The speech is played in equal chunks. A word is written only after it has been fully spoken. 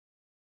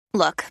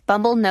Look,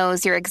 Bumble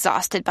knows you're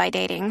exhausted by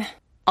dating.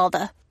 All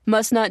the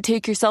must not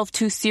take yourself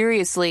too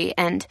seriously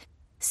and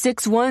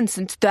 6'1"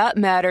 since that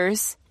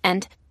matters.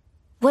 And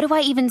what do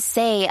I even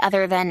say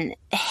other than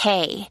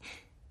hey?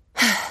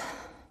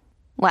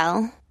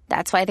 Well,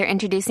 that's why they're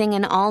introducing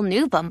an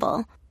all-new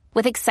Bumble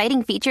with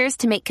exciting features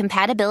to make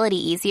compatibility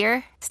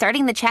easier,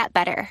 starting the chat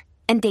better,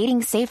 and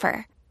dating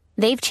safer.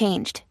 They've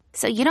changed,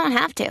 so you don't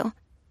have to.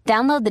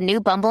 Download the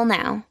new Bumble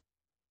now.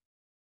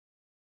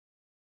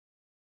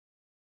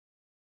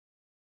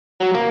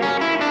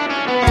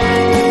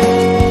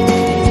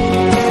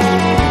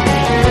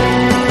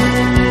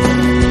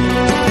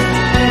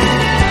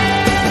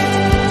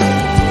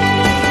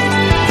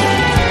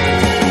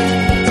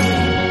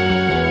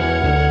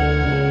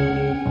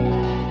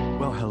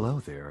 Well, hello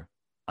there.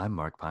 I'm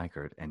Mark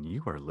Pikert, and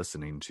you are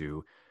listening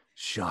to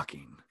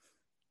Shocking,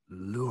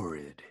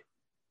 Lurid,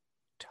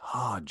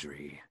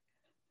 Tawdry,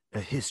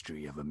 A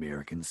History of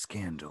American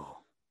Scandal.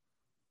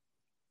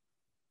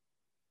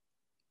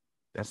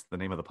 That's the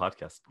name of the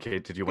podcast.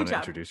 Kate, did you want to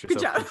introduce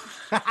yourself?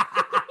 Good job.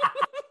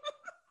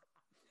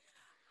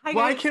 Hi,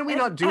 Why guys. can we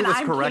not do this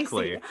I'm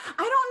correctly? Casey.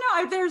 I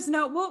don't know. There's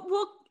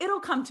no.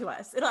 It'll come to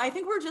us. I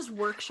think we're just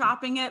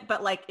workshopping it,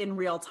 but like in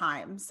real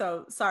time.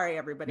 So sorry,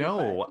 everybody.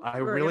 No, I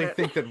really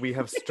think that we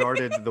have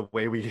started the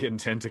way we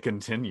intend to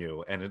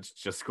continue, and it's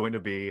just going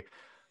to be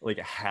like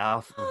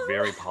half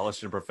very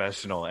polished and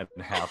professional, and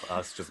half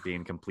us just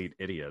being complete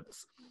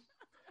idiots.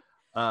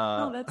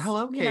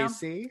 Hello,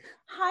 Casey.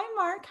 Hi,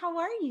 Mark. How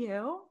are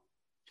you?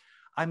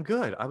 I'm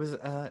good. I was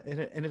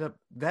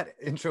that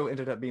intro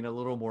ended up being a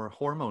little more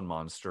hormone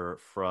monster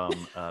from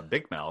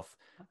Big Mouth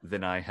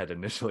than I had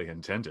initially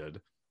intended.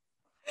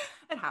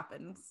 It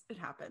happens.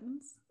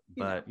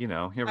 But here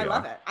we are. I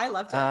love it. I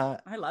loved it.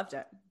 I loved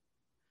it.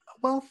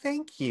 Well,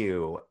 thank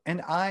you.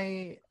 And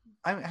I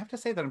have to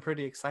say that I'm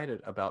pretty excited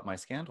about my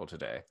scandal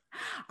today.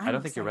 I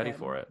don't think you're ready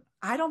for it.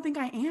 I don't think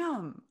I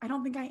am.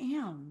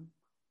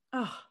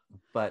 Oh,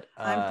 but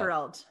I'm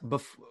thrilled.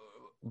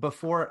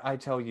 Before I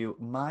tell you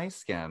my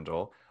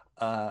scandal,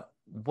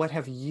 where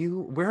have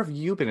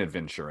you been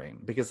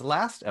adventuring? Because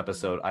last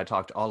episode I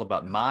talked all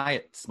about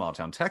my small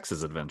town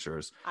Texas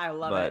adventures. I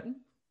love it.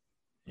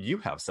 You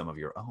have some of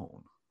your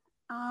own.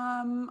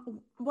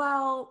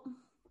 Well,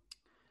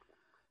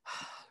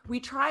 we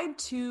tried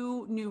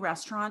 2 new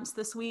restaurants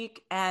this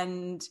week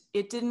and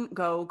it didn't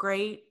go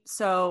great.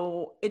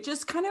 So it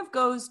just kind of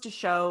goes to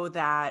show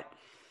that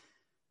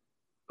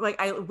like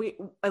I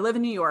live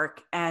in New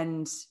York,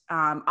 and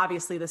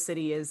obviously the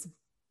city is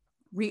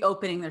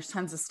reopening. There's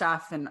tons of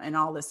stuff and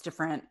all this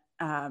different,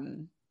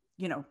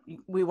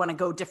 we want to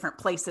go different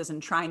places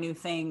and try new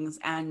things.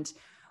 And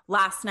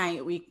last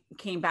night we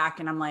came back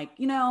and I'm like,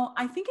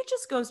 I think it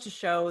just goes to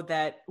show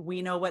that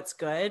we know what's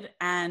good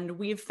and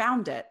we've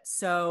found it.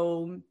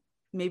 So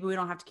maybe we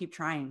don't have to keep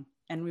trying.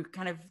 And we've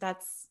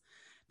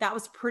that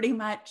was pretty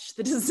much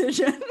the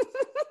decision.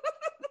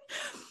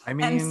 I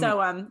mean, and so,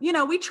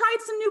 we tried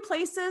some new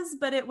places,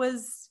 but it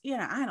was,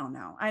 I don't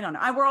know.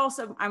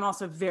 I'm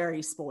also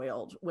very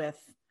spoiled with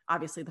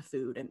obviously the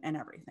food and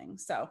everything.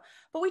 So,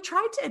 but we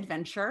tried to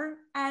adventure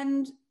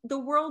and the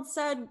world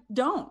said,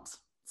 don't.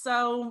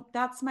 So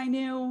that's my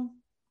new,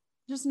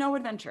 just no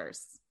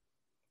adventures,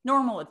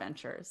 normal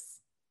adventures.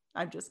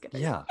 I'm just kidding.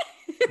 Yeah.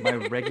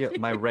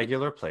 My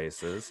regular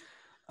places.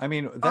 I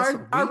mean,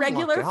 are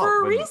regular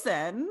for a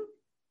reason.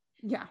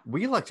 Yeah.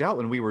 We lucked out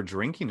when we were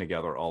drinking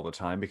together all the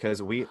time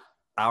because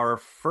our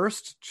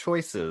first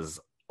choices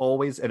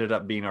always ended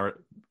up being our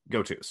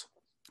go-tos.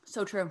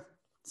 So true.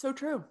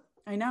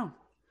 I know.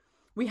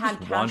 We had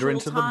just wander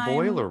into time. The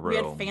boiler room.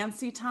 We had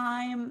fancy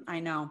time. I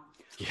know.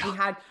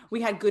 Yeah.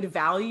 We had good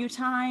value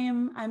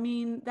time. I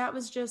mean, that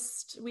was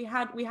just we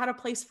had a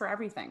place for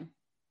everything.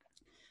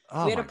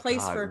 Oh, we had a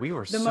place for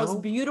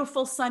most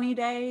beautiful sunny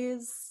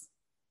days.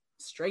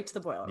 Straight to the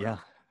boiler room. Yeah.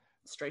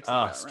 Straight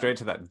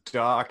to that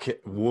dark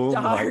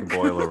womb-like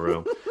boiler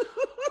room.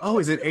 Oh,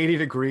 is it 80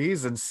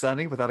 degrees and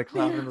sunny without a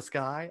cloud in the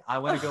sky? I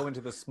want to go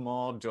into the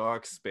small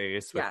dark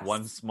space with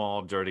one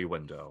small dirty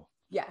window.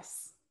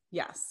 Yes,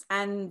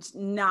 and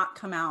not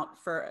come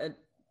out for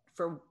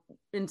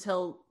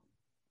until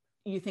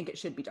you think it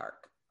should be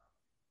dark.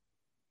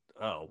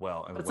 Oh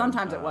well, but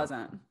sometimes it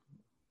wasn't.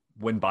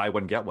 When buy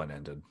one get one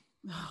ended.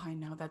 Oh, I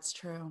know that's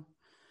true.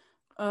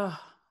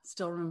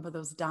 Still remember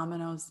those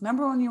dominoes.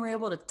 Remember when you were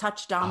able to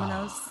touch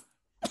dominoes?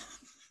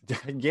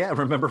 Yeah,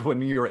 remember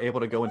when you were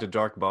able to go into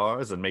dark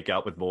bars and make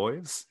out with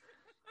boys?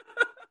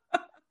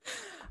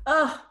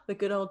 The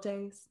good old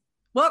days.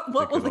 What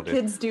will the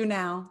kids do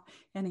now?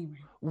 Anyway.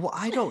 Well,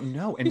 I don't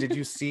know. And did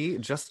you see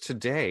just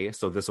today?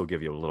 So this will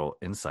give you a little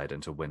insight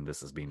into when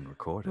this is being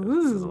recorded.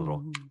 Ooh. This is a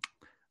little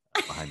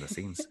behind the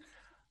scenes.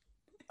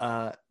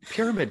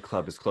 Pyramid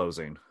Club is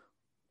closing.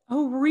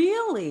 Oh,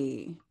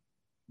 really?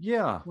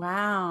 Yeah.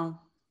 Wow.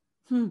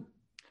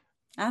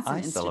 That's an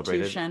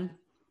institution.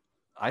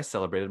 I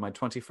celebrated my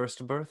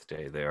 21st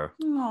birthday there.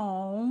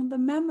 Oh, the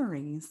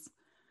memories.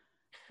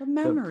 The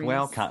memories.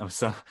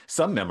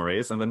 Some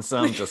memories, and then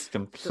some just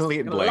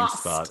complete blank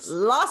spots.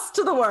 Lost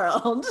to the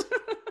world.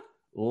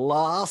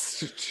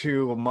 lost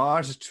to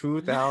March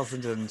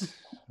 2000 and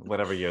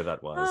whatever year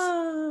that was.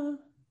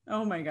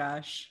 Oh my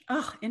gosh.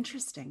 Oh,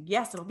 interesting.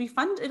 Yes, it'll be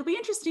fun. It'll be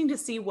interesting to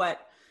see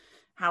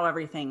how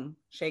everything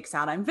shakes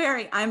out. I'm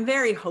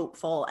very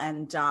hopeful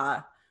and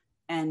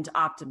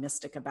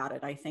optimistic about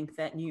it. I think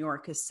that New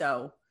York is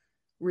so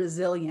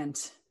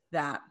resilient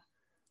that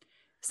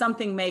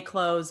something may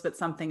close, but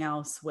something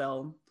else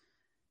will,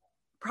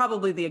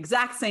 probably the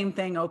exact same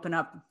thing, open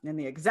up in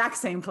the exact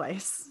same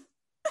place.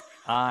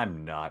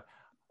 I'm not.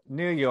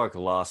 New York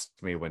lost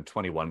me when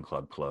 21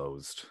 Club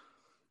closed.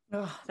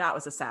 Oh, that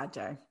was a sad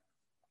day.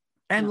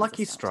 And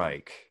Lucky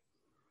Strike.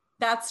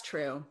 That's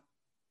true.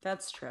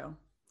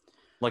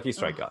 Lucky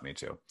Strike got me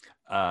too.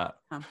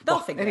 They'll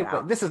figure it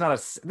out. This is not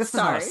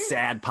a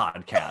sad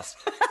podcast.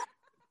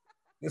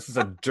 This is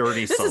a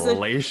dirty,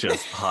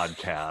 salacious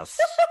podcast.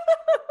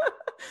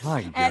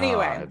 My God.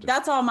 Anyway,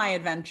 that's all my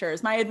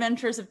adventures. My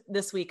adventures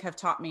this week have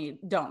taught me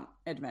don't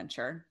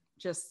adventure.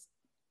 Just,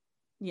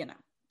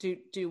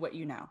 do what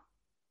you know.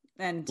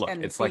 And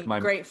it's be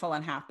like grateful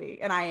and happy.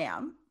 And I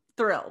am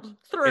thrilled.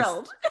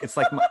 It's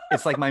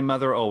like my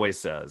mother always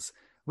says,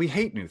 we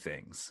hate new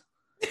things.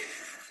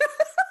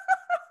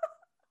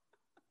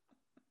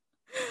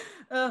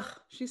 Ugh,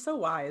 she's so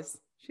wise.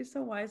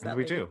 That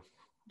we do.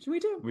 We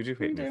do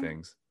hate new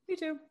things. We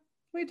do.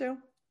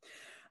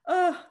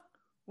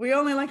 We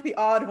only like the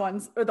odd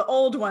ones or the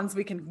old ones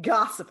we can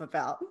gossip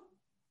about.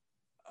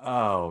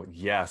 Oh,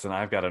 yes. And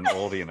I've got an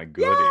oldie and a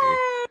goodie.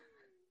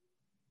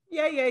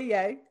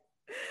 Yay.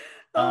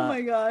 Oh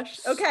my gosh.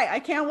 Okay, I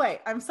can't wait.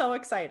 I'm so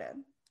excited.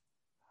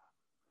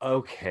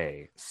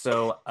 Okay.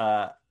 So,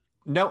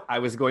 no, I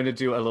was going to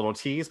do a little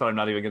tease, but I'm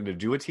not even going to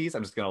do a tease.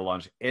 I'm just going to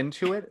launch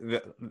into it.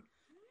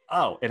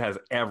 It has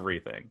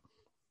everything.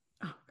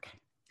 Oh, okay.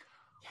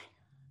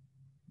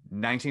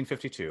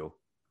 1952.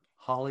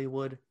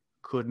 Hollywood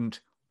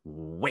couldn't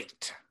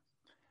wait.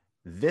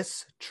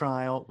 This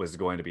trial was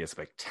going to be a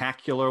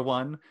spectacular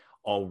one.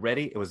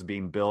 Already, it was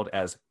being billed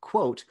as,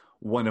 quote,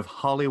 one of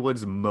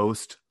Hollywood's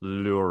most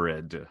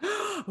lurid.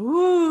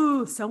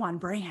 Ooh, so on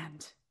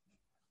brand.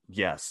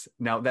 Yes.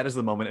 Now, that is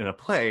the moment in a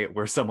play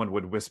where someone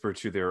would whisper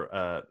to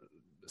their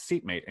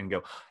seatmate and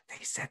go,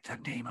 they said the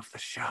name of the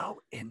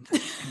show in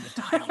the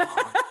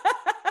dialogue.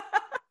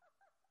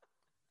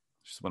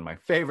 Just one of my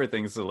favorite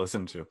things to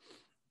listen to.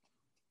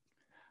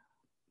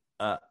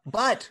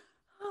 But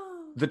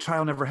the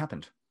trial never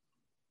happened.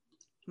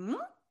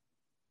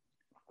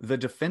 The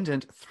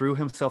defendant threw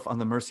himself on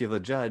the mercy of the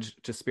judge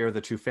to spare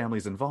the two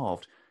families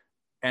involved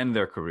and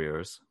their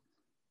careers.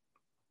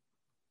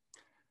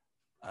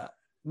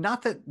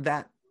 Not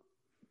that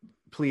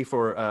plea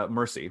for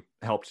mercy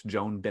helped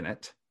Joan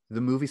Bennett, the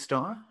movie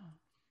star.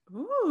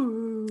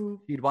 Ooh.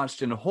 He'd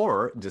watched in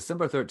horror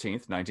December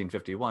 13th,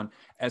 1951,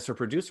 as her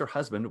producer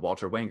husband,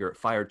 Walter Wanger,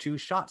 fired 2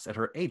 shots at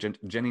her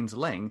agent, Jennings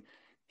Lang,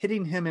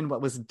 hitting him in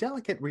what was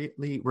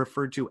delicately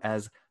referred to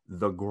as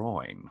the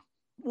groin.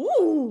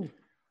 Ooh.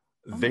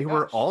 They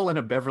were all in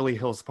a Beverly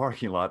Hills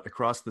parking lot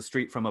across the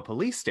street from a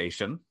police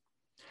station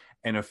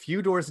and a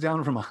few doors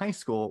down from a high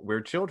school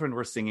where children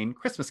were singing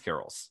Christmas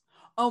carols.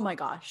 Oh my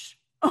gosh.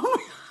 Oh my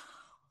God.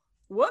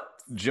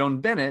 Whoops. Joan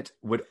Bennett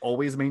would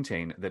always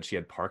maintain that she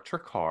had parked her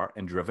car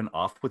and driven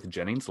off with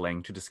Jennings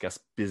Lang to discuss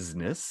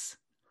business,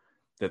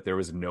 that there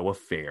was no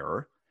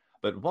affair.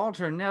 But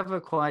Walter never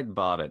quite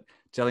bought it,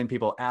 telling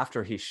people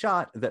after he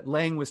shot that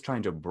Lang was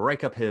trying to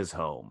break up his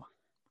home.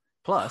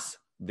 Plus,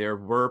 there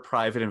were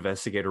private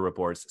investigator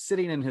reports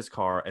sitting in his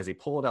car as he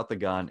pulled out the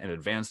gun and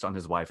advanced on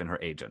his wife and her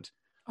agent.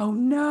 Oh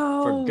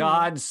no.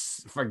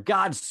 For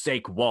God's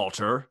sake,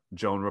 Walter,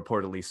 Joan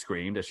reportedly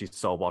screamed as she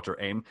saw Walter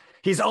aim.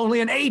 He's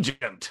only an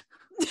agent.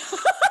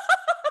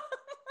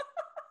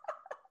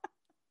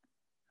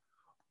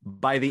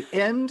 By the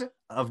end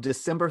of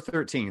December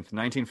 13th,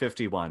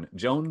 1951,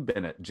 Joan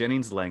Bennett,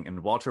 Jennings Lang, and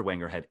Walter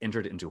Wanger had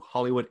entered into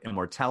Hollywood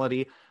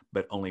immortality,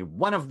 but only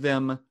one of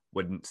them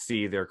wouldn't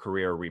see their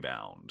career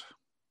rebound.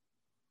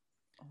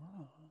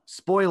 Oh.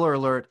 Spoiler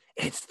alert,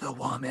 it's the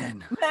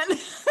woman.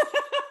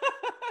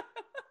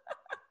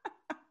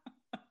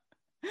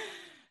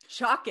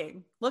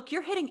 Shocking. Look,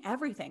 you're hitting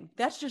everything.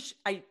 That's just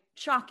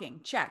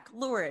shocking. Check.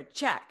 Lurid.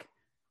 Check.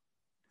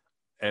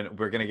 And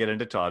we're going to get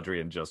into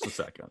Tawdry in just a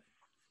second.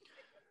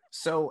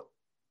 So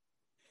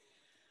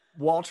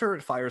Walter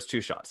fires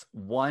 2 shots.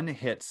 One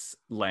hits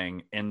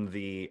Lang in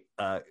the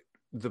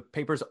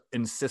papers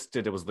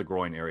insisted it was the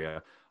groin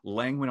area.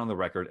 Lang went on the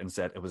record and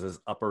said it was his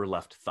upper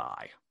left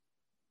thigh.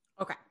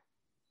 Okay.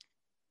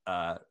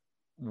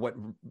 What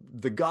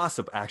the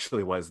gossip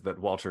actually was that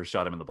Walter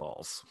shot him in the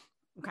balls.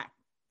 Okay.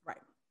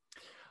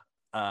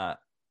 Right.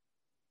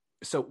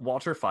 So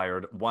Walter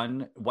fired.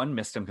 One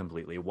missed him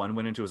completely. One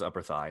went into his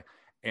upper thigh.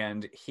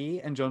 And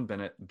he and Joan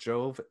Bennett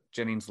drove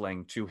Jennings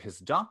Lang to his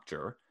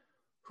doctor,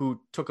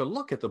 who took a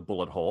look at the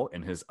bullet hole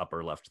in his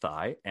upper left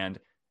thigh and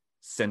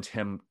sent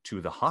him to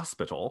the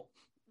hospital.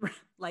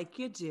 Like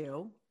you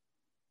do.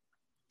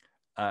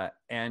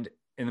 And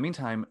in the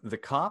meantime, the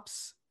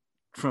cops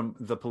from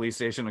the police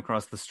station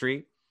across the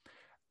street,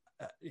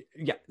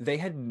 they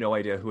had no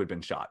idea who had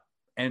been shot.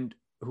 And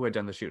who had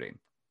done the shooting.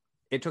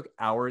 It took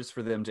hours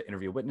for them to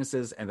interview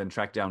witnesses and then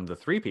track down the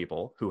 3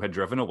 people who had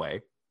driven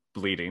away,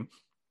 bleeding.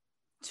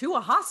 To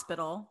a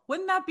hospital?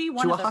 Wouldn't that be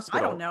one of the, hospital.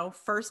 I don't know,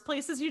 first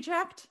places you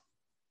checked?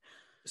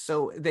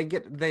 So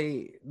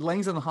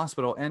Lang's in the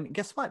hospital, and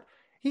guess what?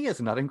 He is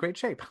not in great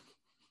shape.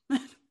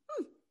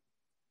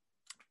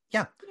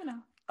 Yeah. You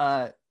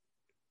know.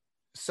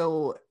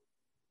 So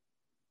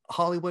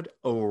Hollywood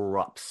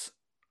erupts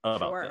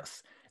about Sure.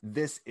 this.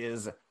 This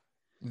is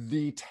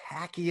the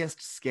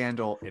tackiest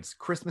scandal. It's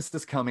Christmas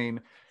is coming.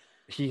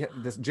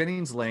 This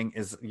Jennings Lang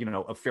is,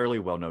 a fairly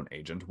well-known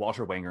agent.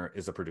 Walter Wanger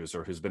is a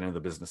producer who's been in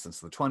the business since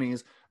the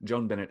 20s.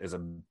 Joan Bennett is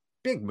a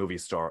big movie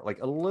star,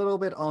 like a little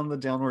bit on the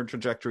downward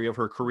trajectory of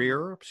her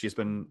career. She's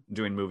been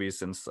doing movies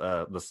since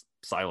the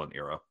silent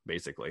era,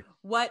 basically.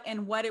 What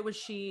was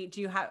she,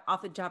 do you have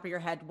off the top of your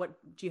head,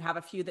 do you have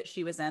a few that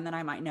she was in that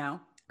I might know?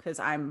 Because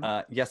I'm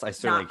yes, I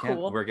certainly can.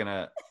 Cool.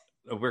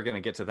 We're gonna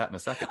get to that in a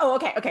second. Oh,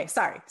 okay.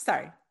 Sorry.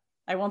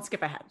 I won't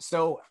skip ahead.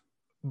 So,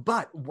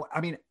 but I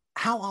mean,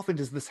 how often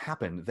does this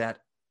happen that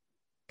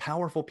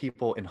powerful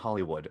people in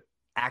Hollywood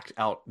act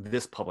out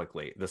this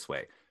publicly this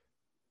way?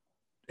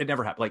 It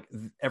never happened. Like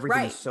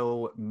everything is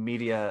so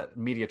media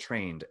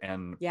trained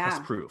and press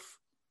proof.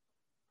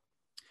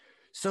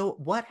 So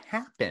what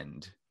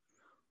happened?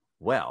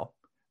 Well,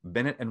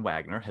 Bennett and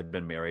Wagner had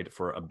been married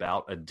for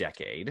about a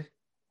decade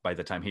by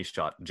the time he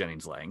shot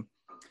Jennings Lang.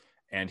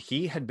 And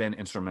he had been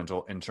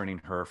instrumental in turning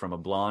her from a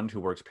blonde who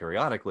worked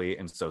periodically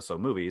in so-so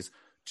movies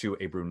to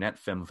a brunette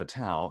femme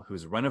fatale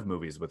whose run of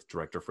movies with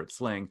director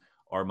Fritz Lang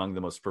are among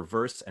the most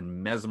perverse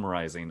and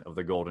mesmerizing of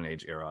the Golden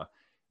Age era.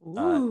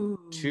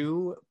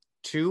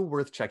 Two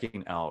worth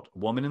checking out: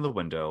 Woman in the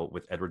Window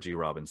with Edward G.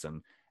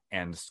 Robinson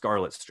and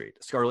Scarlet Street.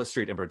 Scarlet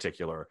Street in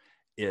particular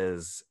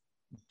is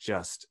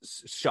just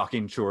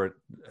shocking, torrid,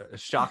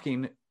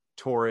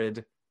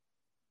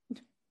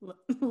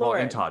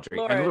 Lurid. And Tawdry.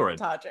 And lurid.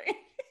 Tawdry.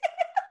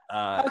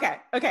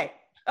 Okay.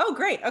 Oh,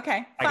 great.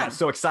 Okay. I got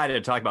so excited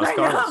to talk about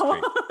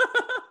Scarlet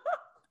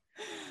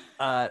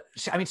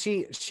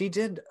Street. She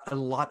did a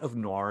lot of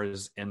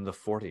noirs in the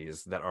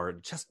 40s that are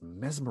just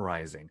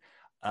mesmerizing.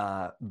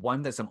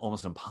 One that's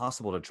almost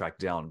impossible to track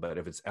down, but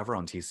if it's ever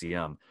on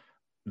TCM,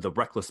 The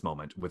Reckless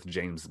Moment with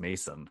James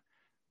Mason,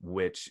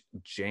 which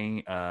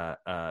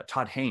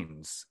Todd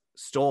Haynes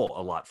stole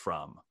a lot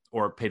from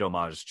or paid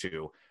homage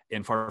to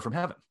in Far From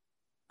Heaven.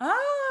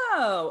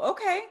 Oh,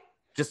 okay.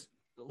 Just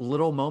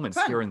little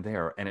moments here and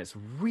there, and it's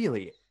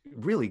really,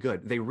 really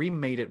good. They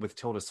remade it with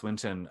Tilda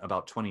Swinton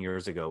about 20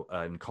 years ago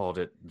and called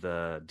it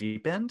The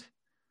Deep End.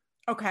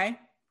 Okay.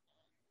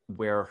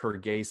 Where her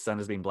gay son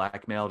is being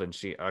blackmailed and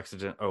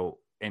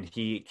and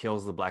he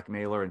kills the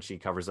blackmailer and she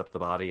covers up the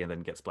body and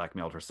then gets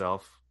blackmailed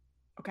herself.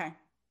 Okay.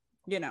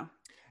 Yeah.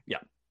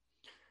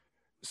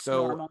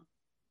 So normal.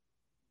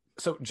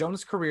 So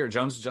Joan's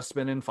just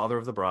been in Father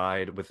of the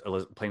Bride with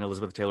playing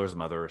Elizabeth Taylor's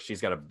mother. She's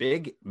got a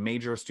big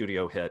major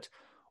studio hit.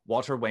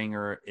 Walter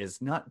Wanger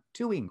is not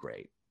doing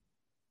great.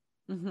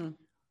 Mm-hmm.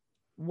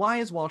 Why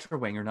is Walter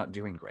Wanger not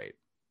doing great?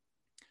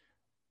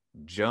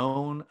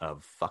 Joan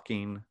of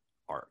fucking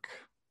Arc.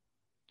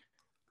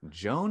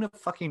 Joan of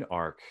fucking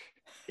Arc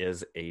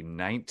is a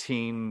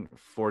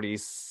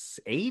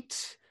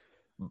 1948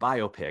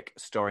 biopic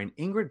starring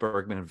Ingrid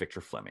Bergman and Victor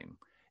Fleming.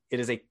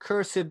 It is a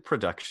cursed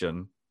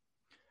production.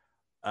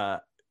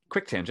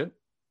 Quick tangent.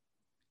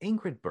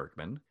 Ingrid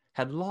Bergman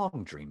had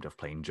long dreamed of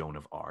playing Joan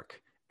of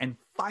Arc and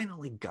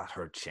finally got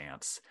her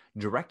chance,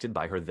 directed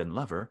by her then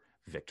lover,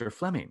 Victor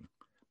Fleming.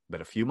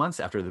 But a few months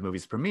after the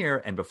movie's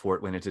premiere and before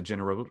it went into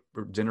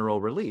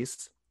general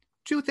release,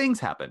 2 things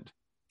happened.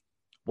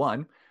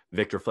 1,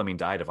 Victor Fleming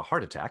died of a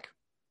heart attack.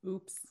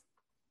 Oops.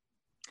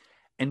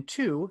 And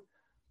 2,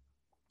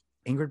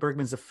 Ingrid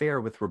Bergman's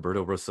affair with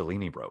Roberto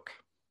Rossellini broke.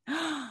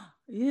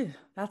 Ew,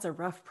 that's a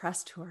rough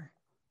press tour.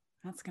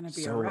 That's going to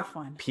be a rough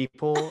one.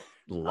 People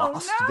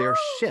lost their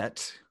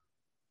shit.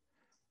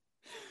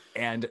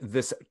 And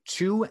this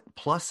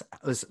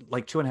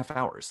 2.5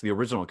 hours. The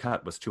original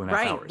cut was 2.5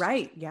 hours.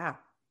 Right, yeah.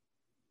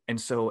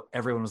 And so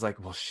everyone was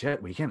like, well,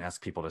 shit, we can't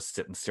ask people to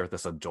sit and stare at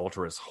this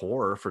adulterous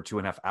horror for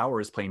 2.5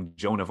 hours playing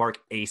Joan of Arc,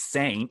 a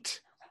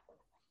saint.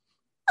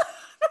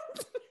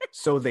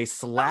 So they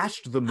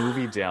slashed the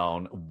movie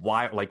down.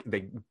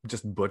 They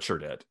just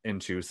butchered it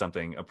into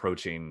something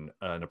approaching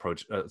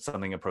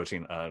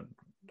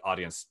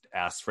audience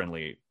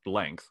ass-friendly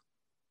length.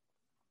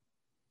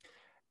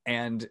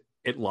 And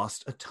it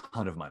lost a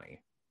ton of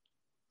money.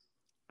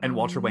 And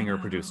Walter Wanger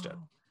produced it.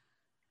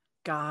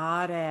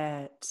 Got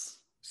it.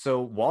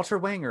 So Walter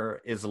Wanger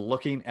is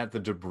looking at the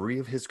debris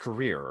of his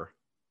career,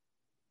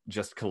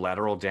 just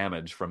collateral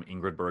damage from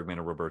Ingrid Bergman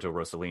and Roberto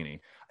Rossellini.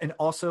 And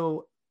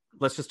also,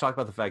 let's just talk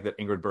about the fact that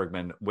Ingrid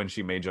Bergman, when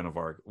she made Joan of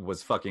Arc,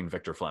 was fucking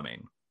Victor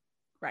Fleming.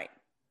 Right.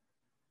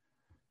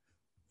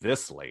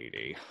 This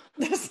lady.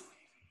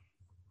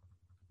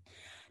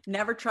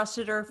 Never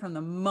trusted her from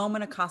the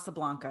moment of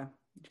Casablanca.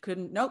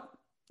 Couldn't. Nope.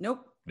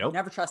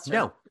 Never trusted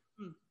her.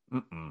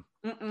 No.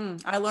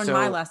 I learned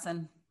my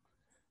lesson.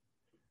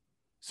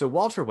 So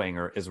Walter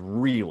Wanger is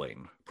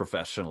reeling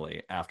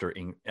professionally after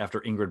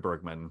Ingrid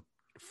Bergman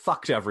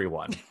fucked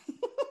everyone.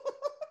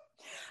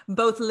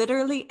 Both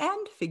literally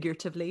and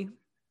figuratively.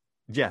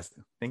 Yes,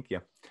 thank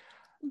you.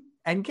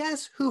 And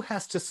guess who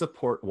has to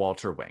support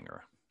Walter Wanger?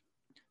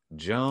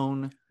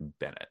 Joan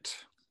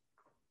Bennett.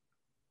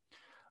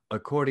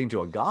 According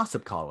to a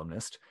gossip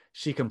columnist,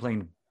 she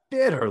complained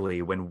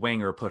bitterly when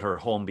Wanger put her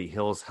Holmby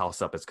Hills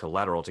house up as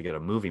collateral to get a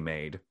movie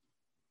made.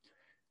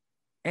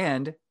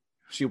 And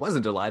she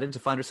wasn't delighted to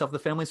find herself the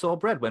family sole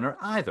breadwinner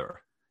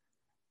either,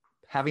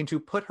 having to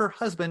put her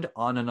husband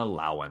on an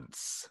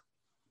allowance.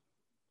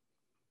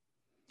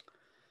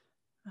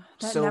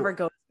 That never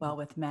goes well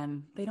with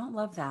men. They don't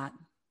love that.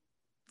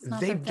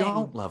 They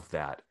don't love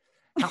that.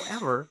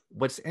 However,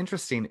 what's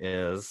interesting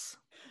is,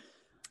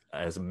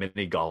 as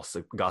many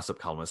gossip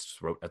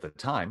columnists wrote at the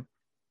time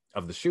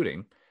of the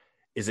shooting,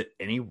 is it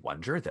any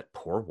wonder that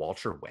poor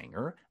Walter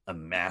Wanger,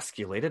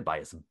 emasculated by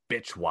his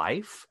bitch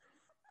wife,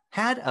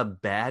 had a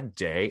bad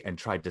day and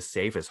tried to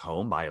save his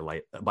home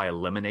by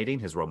eliminating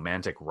his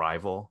romantic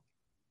rival?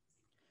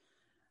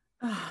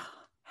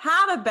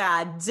 Had a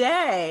bad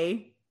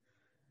day?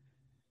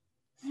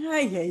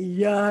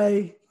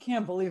 Ay.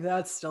 Can't believe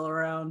that's still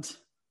around.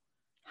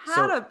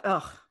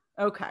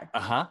 Okay.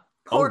 Uh-huh.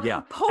 Poor At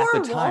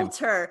the time,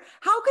 Walter.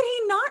 How could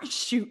he not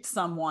shoot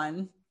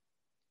someone?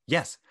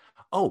 Yes.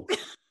 Oh,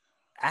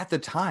 at the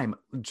time,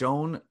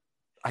 Joan,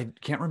 I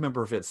can't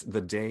remember if it's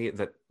the day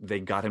that they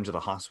got him to the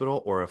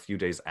hospital or a few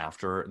days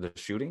after the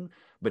shooting,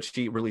 but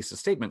she released a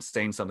statement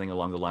saying something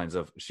along the lines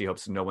of she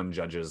hopes no one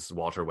judges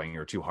Walter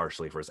Wanger too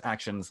harshly for his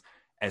actions,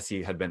 as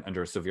he had been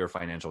under severe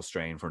financial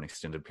strain for an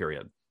extended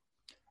period.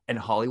 And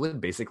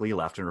Hollywood basically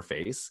laughed in her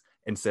face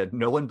and said,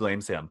 no one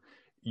blames him.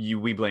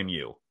 We blame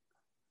you.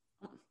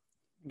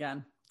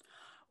 Again,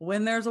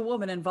 when there's a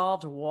woman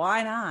involved,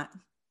 why not?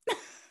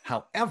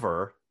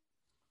 However,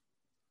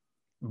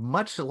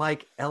 much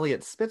like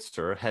Elliot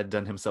Spitzer had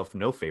done himself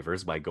no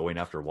favors by going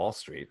after Wall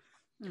Street,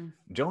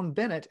 Joan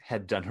Bennett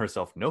had done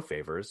herself no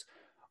favors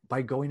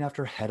by going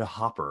after Hedda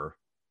Hopper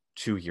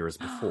 2 years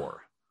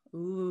before.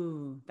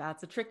 Ooh,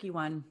 that's a tricky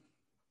one.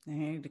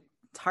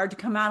 It's hard to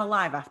come out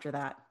alive after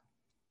that.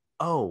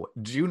 Oh,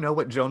 do you know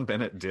what Joan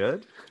Bennett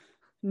did?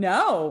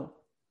 No.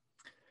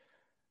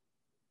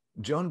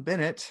 Joan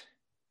Bennett,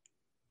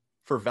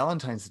 for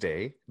Valentine's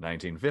Day,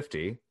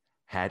 1950,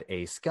 had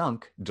a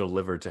skunk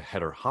delivered to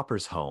Hedda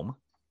Hopper's home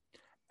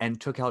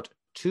and took out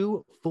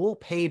 2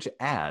 full-page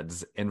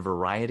ads in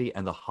Variety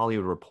and The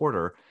Hollywood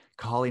Reporter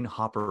calling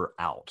Hopper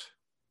out.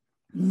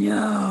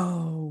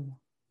 No.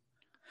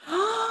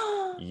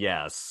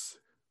 Yes.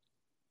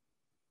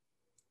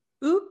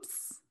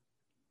 Oops.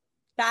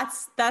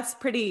 That's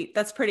pretty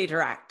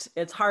direct.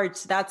 That's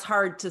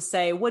hard to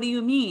say. What do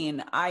you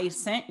mean? I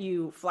sent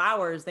you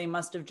flowers. They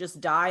must have just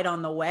died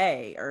on the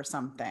way or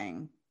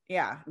something.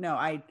 Yeah. No,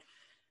 a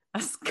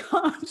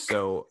skunk.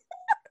 So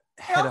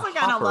I also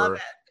kind of love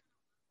it.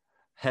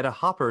 Hedda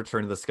Hopper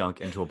turned the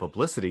skunk into a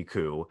publicity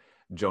coup.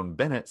 Joan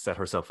Bennett set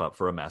herself up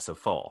for a massive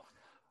fall.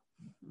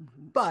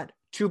 But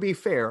to be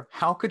fair,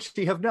 how could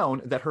she have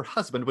known that her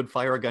husband would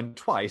fire a gun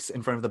twice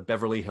in front of the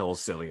Beverly Hills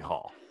City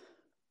Hall?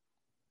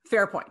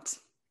 Fair point.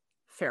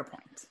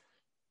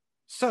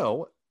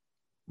 So,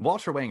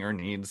 Walter Wanger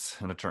needs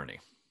an attorney.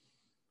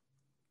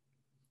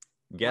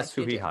 Guess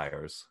who he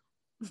hires?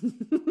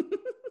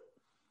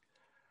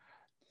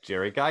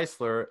 Jerry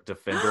Geisler,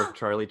 defender of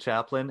Charlie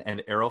Chaplin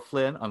and Errol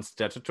Flynn on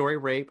statutory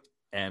rape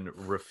and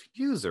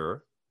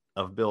refuser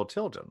of Bill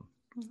Tilden.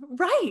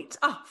 Right.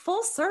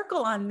 Full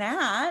circle on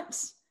that.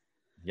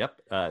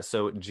 Yep.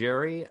 So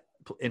Jerry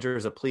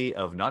enters a plea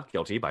of not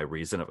guilty by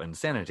reason of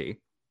insanity.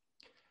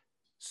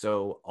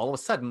 So all of a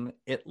sudden,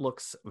 it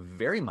looks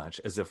very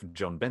much as if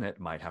Joan Bennett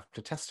might have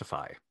to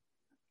testify.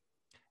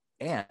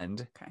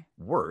 And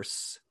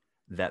worse,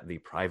 that the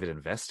private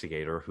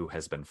investigator who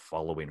has been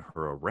following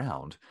her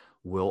around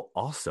will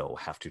also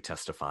have to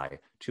testify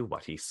to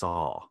what he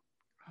saw.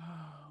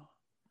 Oh.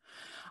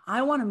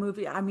 I want a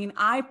movie. I mean,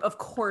 I, of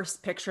course,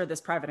 picture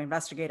this private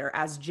investigator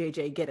as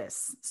J.J.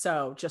 Gittes.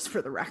 So just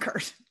for the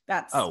record,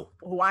 that's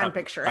who I'm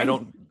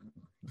picturing.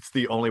 It's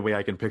the only way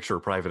I can picture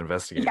a private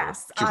investigator.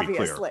 Yes,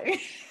 obviously.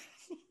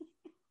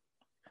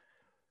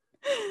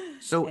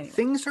 So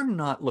things are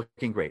not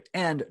looking great.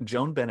 And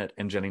Joan Bennett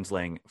and Jennings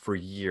Lang for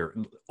years,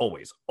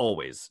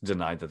 always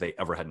denied that they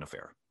ever had an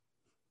affair.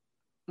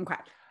 Okay.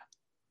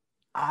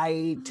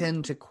 I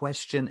tend to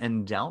question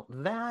and doubt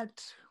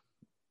that.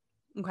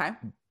 Okay.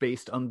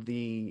 Based on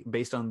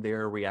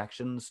their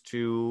reactions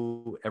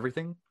to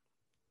everything.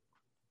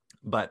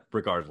 But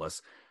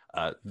regardless,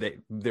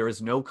 there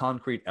is no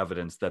concrete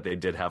evidence that they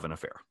did have an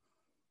affair.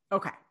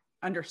 Okay,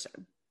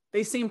 understood.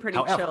 They seem pretty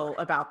chill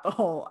about the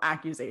whole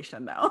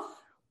accusation, though.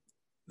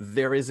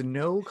 There is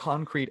no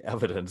concrete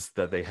evidence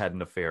that they had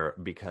an affair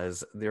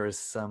because there is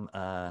some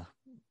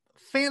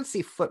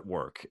fancy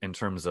footwork in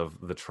terms of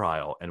the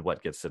trial and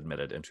what gets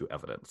admitted into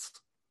evidence.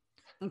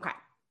 Okay.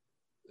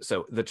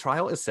 So the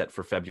trial is set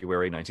for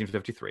February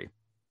 1953,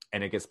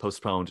 and it gets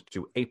postponed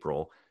to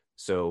April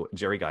so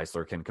Jerry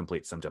Geisler can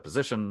complete some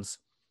depositions.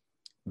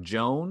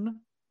 Joan,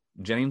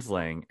 Jennings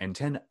Lang, and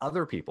 10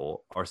 other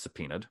people are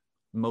subpoenaed,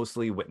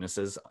 mostly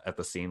witnesses at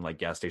the scene, like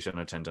gas station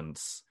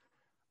attendants.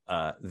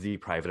 The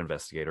private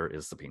investigator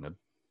is subpoenaed.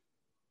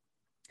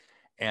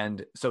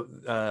 And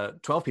so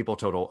 12 people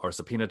total are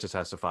subpoenaed to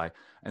testify,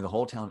 and the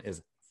whole town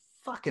is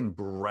fucking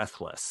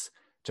breathless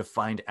to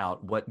find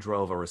out what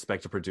drove a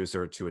respected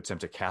producer to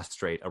attempt to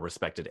castrate a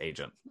respected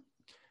agent.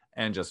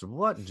 And just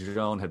what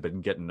Joan had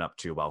been getting up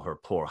to while her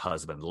poor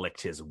husband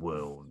licked his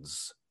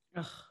wounds.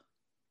 Ugh.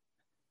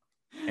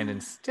 And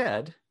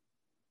instead,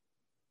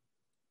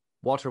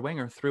 Walter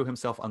Wanger threw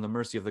himself on the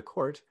mercy of the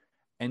court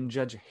and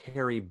Judge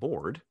Harry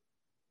Board,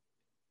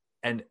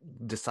 and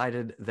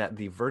decided that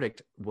the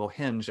verdict will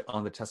hinge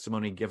on the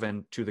testimony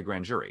given to the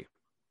grand jury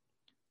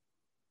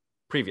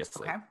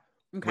previously,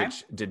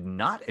 which did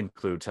not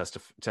include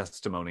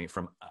testimony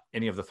from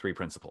any of the three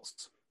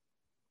principals.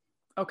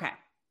 Okay.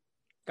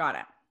 Got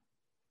it.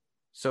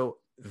 So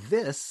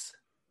this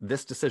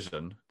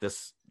decision,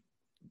 this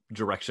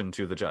direction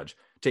to the judge,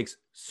 takes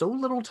so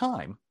little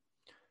time.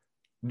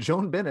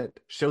 Joan Bennett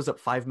shows up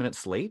 5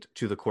 minutes late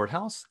to the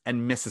courthouse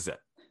and misses it.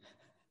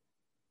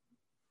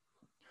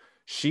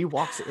 She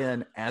walks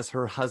in as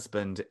her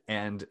husband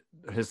and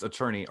his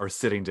attorney are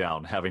sitting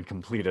down, having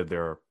completed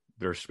their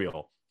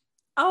spiel.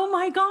 Oh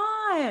my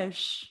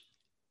gosh.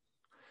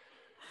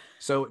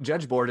 So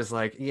Judge Board is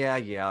like,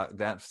 yeah,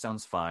 that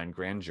sounds fine.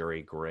 Grand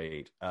jury,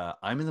 great.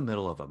 I'm in the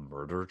middle of a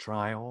murder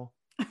trial.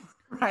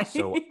 Right.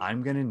 So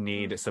I'm going to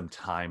need some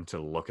time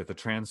to look at the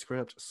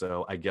transcript.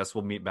 So I guess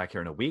we'll meet back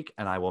here in a week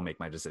and I will make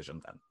my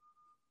decision then.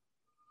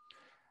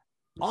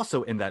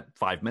 Also in that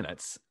 5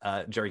 minutes,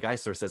 Jerry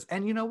Geisler says,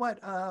 and you know what?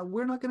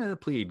 We're not going to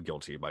plead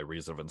guilty by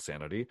reason of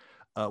insanity.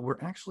 We're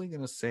actually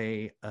going to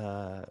say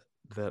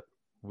that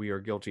we are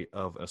guilty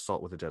of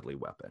assault with a deadly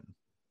weapon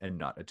and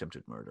not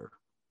attempted murder.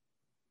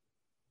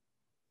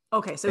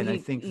 Okay, so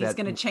he's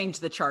going to change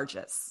the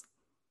charges.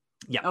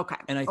 Yeah. Okay.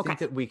 And I think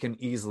that we can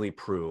easily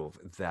prove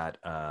that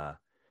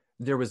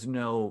there was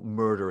no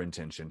murder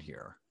intention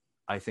here.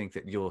 I think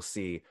that you'll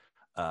see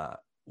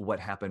what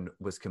happened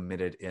was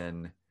committed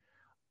in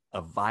a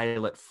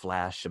violet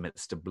flash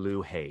amidst a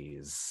blue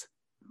haze.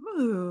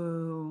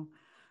 Ooh.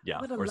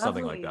 Yeah, or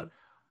something like that.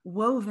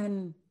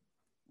 Woven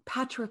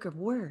patchwork of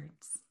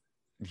words.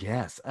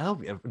 Yes. Oh,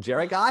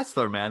 Jerry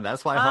Geisler, man.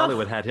 That's why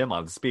Hollywood had him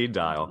on speed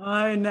dial.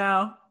 I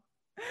know.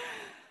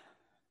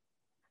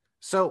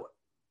 So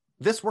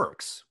this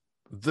works.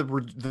 The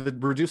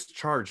reduced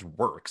charge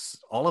works.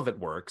 All of it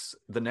works.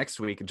 The next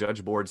week,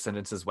 Judge Board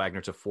sentences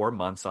Wagner to 4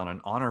 months on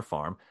an honor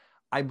farm.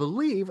 I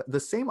believe the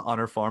same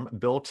honor farm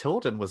Bill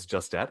Tilden was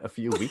just at a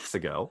few weeks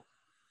ago.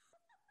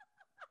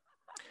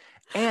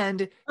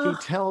 And he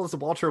tells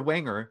Walter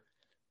Wanger,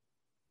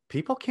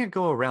 people can't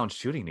go around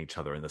shooting each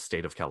other in the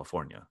state of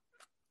California.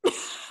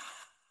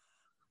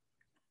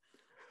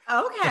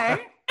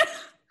 Okay.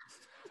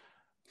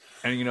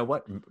 And you know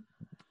what?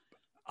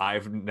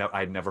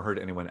 I'd never heard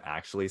anyone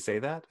actually say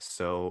that.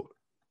 So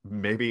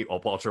maybe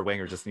Walter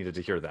Wanger just needed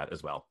to hear that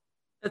as well.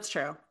 That's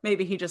true.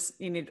 Maybe he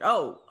needed,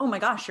 oh my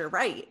gosh, you're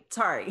right.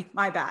 Sorry.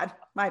 My bad.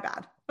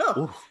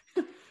 Oh,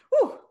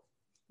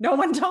 no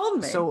one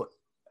told me. So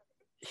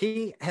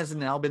he has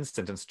now been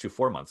sentenced to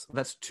 4 months.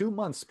 That's 2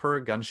 months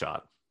per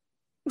gunshot.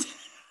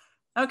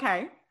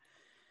 Okay.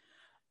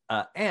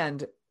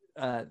 And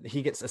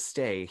he gets a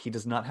stay. He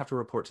does not have to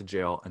report to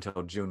jail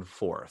until June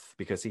 4th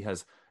because he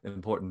has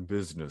important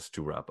business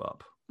to wrap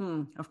up.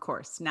 Of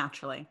course,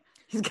 naturally.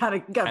 He's got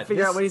to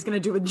figure out what he's going to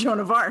do with Joan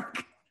of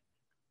Arc.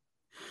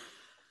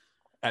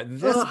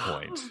 At this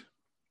point,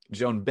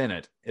 Joan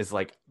Bennett is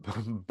like,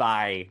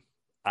 bye.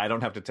 I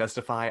don't have to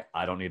testify.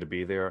 I don't need to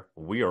be there.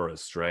 We are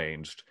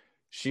estranged.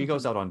 She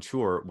goes out on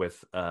tour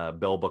with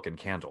Bell Book and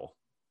Candle.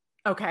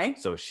 Okay.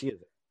 So she is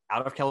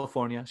out of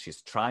California.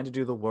 She's trying to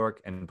do the work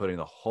and putting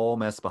the whole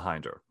mess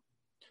behind her.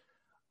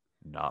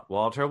 Not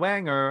Walter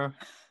Wanger.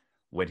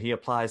 When he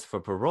applies for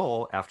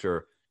parole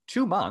after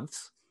 2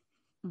 months,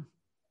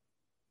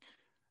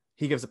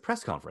 he gives a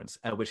press conference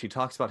at which he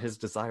talks about his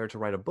desire to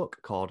write a book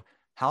called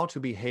How to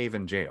Behave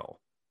in Jail.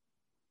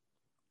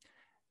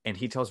 And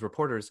he tells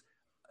reporters,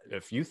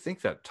 if you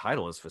think that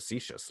title is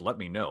facetious, let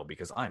me know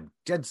because I'm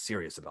dead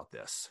serious about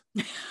this.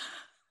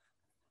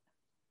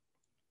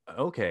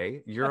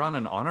 Okay, you're on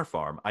an honor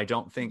farm. I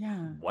don't think,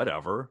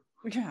 whatever.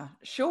 Yeah,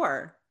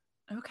 sure.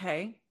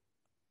 Okay.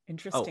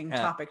 Interesting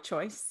topic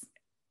choice.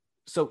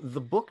 So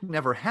the book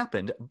never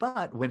happened,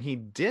 but when he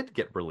did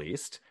get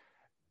released,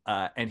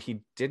 and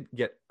he did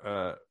get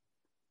time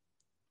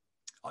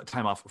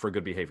off for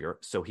good behavior,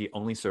 so he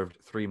only served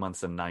 3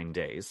 months and 9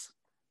 days.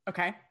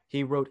 Okay.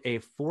 He wrote a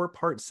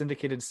 4-part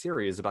syndicated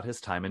series about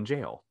his time in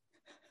jail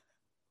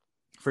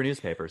for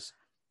newspapers.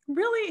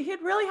 Really,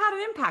 it really had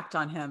an impact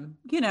on him.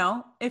 You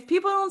know, if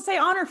people don't say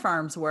honor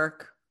farms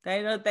work,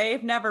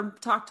 they've never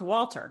talked to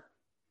Walter.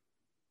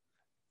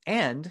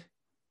 And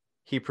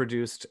he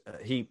produced,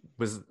 he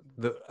was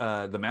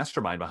the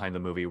mastermind behind the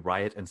movie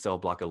Riot in Cell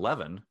Block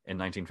 11 in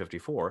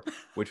 1954,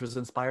 which was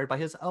inspired by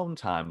his own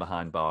time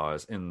behind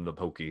bars in the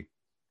Pokey.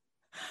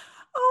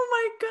 Oh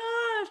my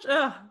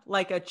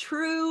Like a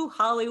true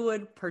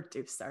Hollywood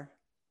producer.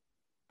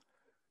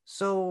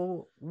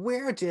 So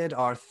where did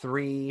our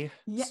three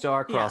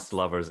star-crossed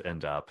lovers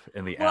end up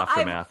in the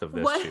aftermath of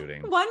this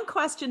shooting? One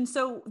question.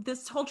 So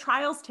this whole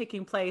trial's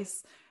taking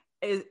place.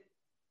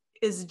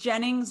 Is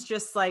Jennings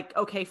just like,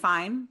 okay,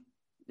 fine?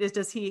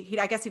 Does he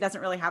I guess he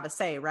doesn't really have a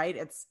say, right?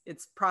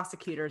 It's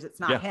prosecutors. It's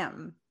not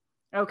him.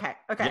 Okay.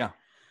 Yeah.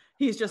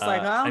 He's just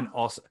like, oh. And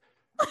also,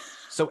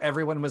 so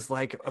everyone was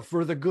like,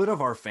 for the good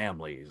of our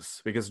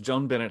families, because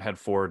Joan Bennett had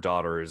 4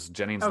 daughters.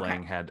 Jennings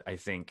Lang had, I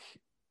think,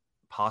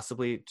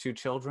 possibly 2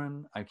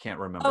 children. I can't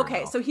remember.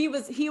 Okay, so he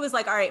was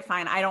like, all right,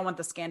 fine. I don't want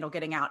the scandal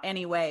getting out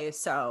anyway,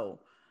 so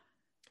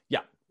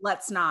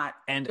let's not.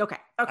 And okay.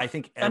 I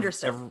think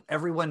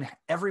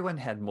everyone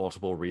had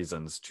multiple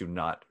reasons to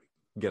not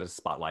get a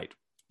spotlight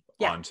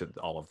onto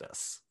all of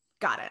this.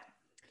 Got it.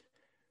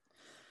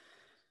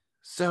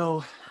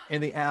 So, in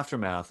the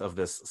aftermath of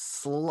this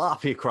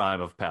sloppy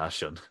crime of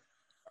passion,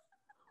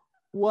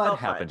 what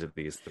happened to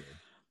these 3?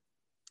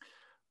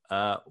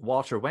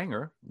 Walter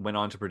Wanger went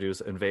on to produce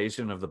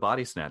Invasion of the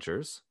Body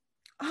Snatchers.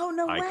 Oh,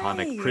 no way.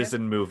 Iconic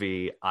prison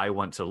movie I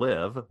Want to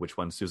Live, which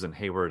won Susan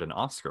Hayward an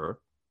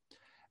Oscar.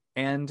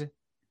 And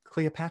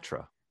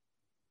Cleopatra.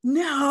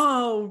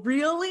 No,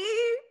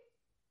 really?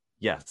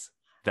 Yes,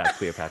 that's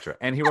Cleopatra.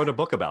 And he wrote a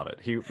book about it.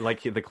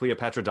 The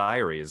Cleopatra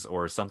Diaries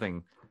or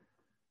something.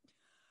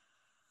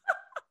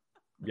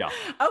 Yeah.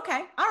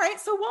 Okay. All right.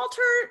 So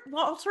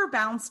Walter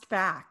bounced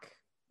back.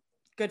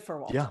 Good for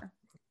Walter. Yeah.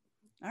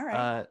 All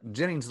right.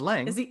 Jennings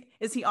Lang. Is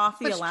he off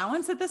the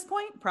allowance at this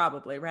point?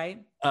 Probably,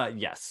 right?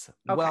 Yes.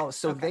 Okay. Well,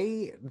 so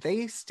they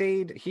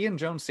stayed. He and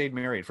Joan stayed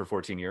married for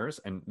 14 years,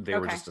 and they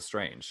were just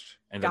estranged.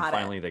 And then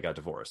finally they got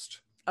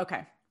divorced.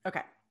 Okay.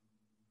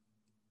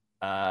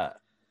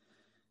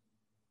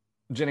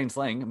 Jennings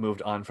Lang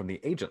moved on from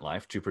the agent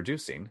life to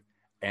producing,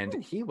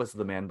 and he was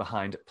the man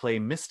behind Play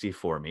Misty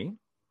for Me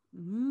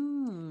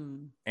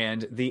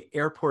and the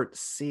Airport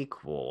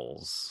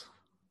sequels.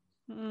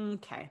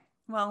 Okay.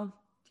 Well,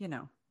 you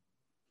know.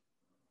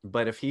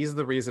 But if he's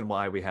the reason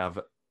why we have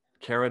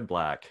Karen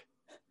Black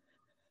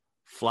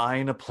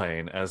flying a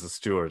plane as a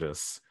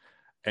stewardess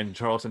and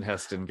Charlton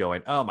Heston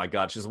going, oh my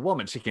God, she's a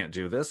woman, she can't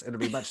do this. It'd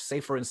be much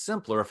safer and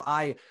simpler if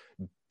I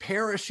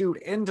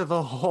parachute into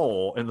the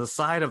hole in the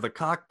side of the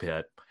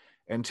cockpit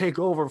and take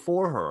over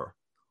for her.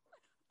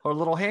 Her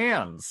little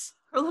hands.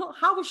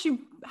 How will she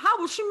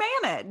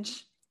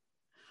manage?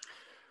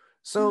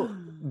 So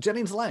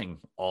Jennings Lang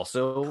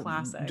also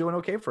doing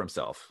okay for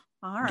himself.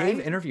 All right. Gave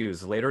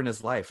interviews later in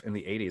his life in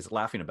the 80s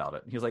laughing about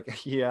it. He was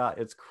like, yeah,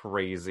 it's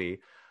crazy.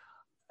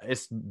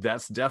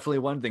 That's definitely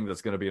one thing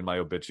that's going to be in my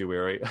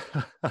obituary.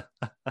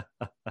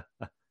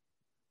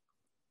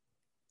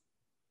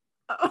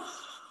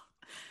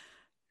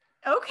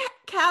 Okay,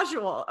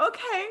 casual.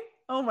 Okay.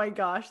 Oh my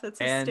gosh, that's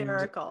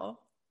hysterical. And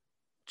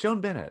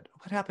Joan Bennett.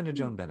 What happened to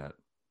Joan Bennett?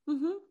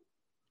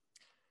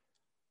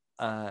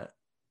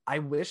 I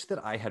wish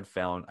that I had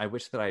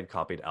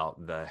copied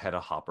out the Hedda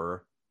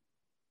Hopper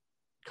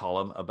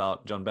column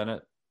about Joan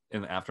Bennett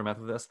in the aftermath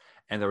of this.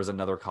 And there was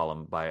another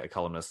column by a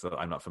columnist that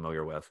I'm not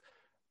familiar with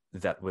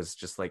that was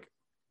just like,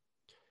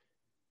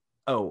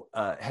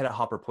 Hedda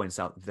Hopper points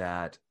out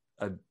that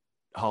a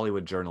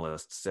Hollywood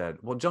journalist said,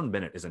 well, Joan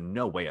Bennett is in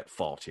no way at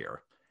fault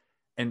here.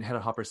 And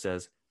Hedda Hopper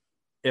says,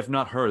 if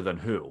not her, then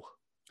who?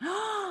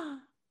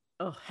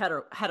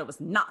 Hedda was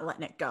not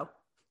letting it go.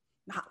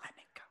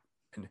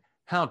 And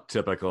how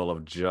typical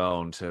of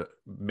Joan to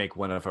make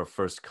one of her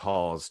first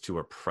calls to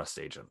her press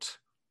agent.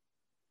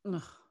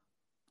 Ugh.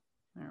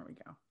 There we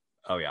go.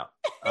 Oh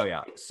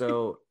yeah.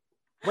 So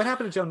what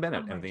happened to Joan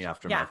Bennett in the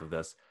aftermath of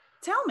this?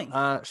 Tell me.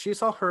 She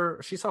saw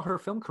her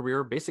film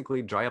career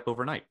basically dry up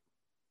overnight.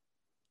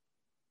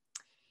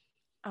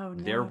 Oh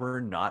no. There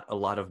were not a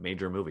lot of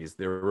major movies.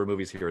 There were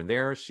movies here and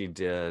there. She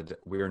did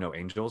We Are No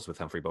Angels with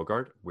Humphrey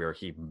Bogart, where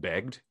he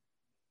begged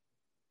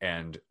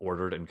and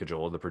ordered and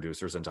cajoled the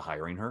producers into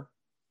hiring her.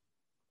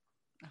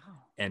 Oh.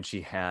 And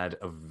she had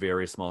a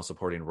very small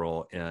supporting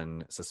role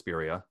in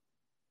Suspiria,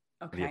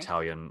 the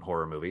Italian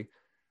horror movie.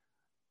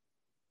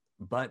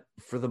 But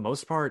for the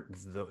most part,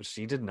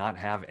 she did not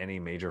have any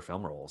major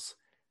film roles.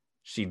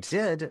 She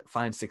did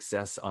find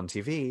success on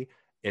TV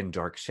in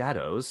Dark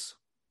Shadows.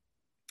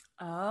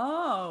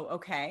 Oh,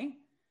 okay.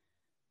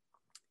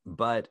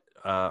 But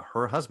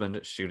her husband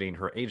shooting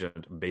her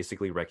agent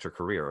basically wrecked her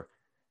career.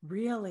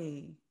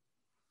 Really?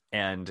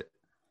 And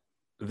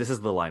this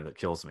is the line that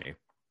kills me.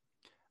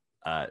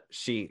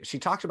 She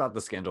talked about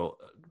the scandal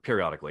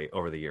periodically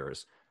over the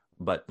years,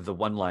 but the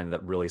one line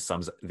that really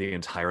sums the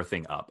entire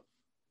thing up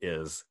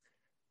is,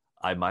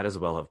 I might as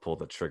well have pulled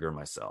the trigger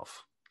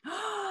myself.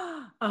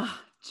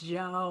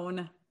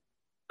 Joan.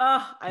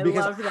 I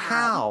because love that.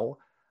 How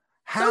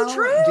so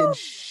true. Did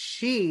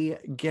she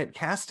get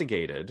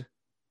castigated?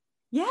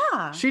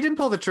 Yeah. She didn't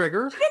pull the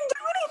trigger. She didn't do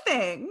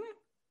anything.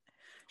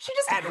 She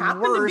just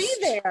happened to be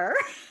there.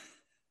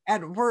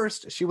 At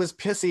worst, she was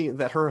pissy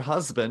that her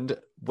husband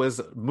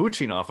was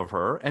mooching off of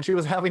her and she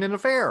was having an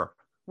affair.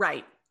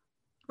 Right.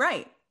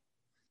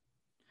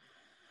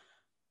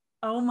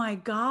 Oh my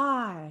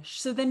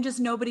gosh. So then just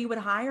nobody would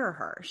hire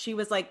her. She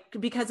was like,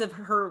 because of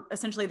her,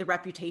 essentially the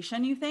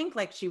reputation, you think?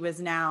 Like she was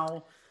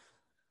now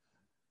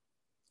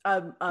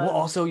Well, a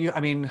also, I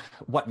mean,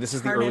 what, this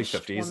is the early tarnished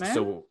 50s. woman?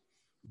 So,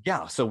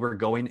 yeah, so we're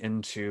going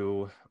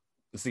into,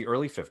 it's the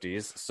early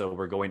 50s. So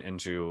we're going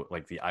into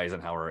like the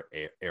Eisenhower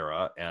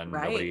era, and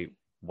Right. nobody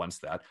wants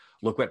that.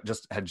 Look what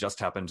just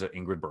happened to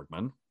Ingrid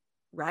Bergman.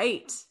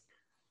 Right.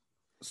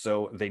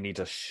 So they need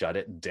to shut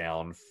it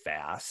down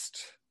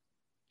fast.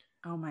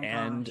 Oh my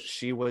And gosh.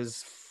 she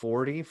was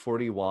 40,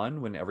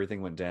 41 when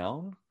everything went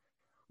down,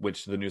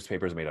 which the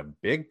newspapers made a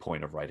big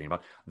point of writing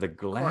about. The Of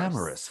course.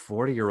 glamorous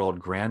 40-year-old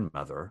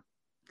grandmother.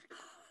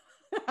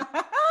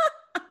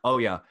 Oh,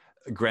 yeah.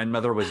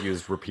 Grandmother was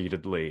used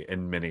repeatedly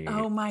in many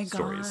Oh my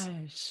stories.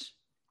 gosh.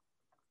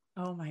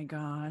 Oh my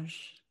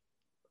gosh.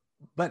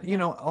 But,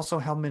 Yeah. also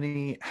how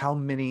many,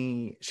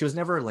 she was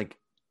never like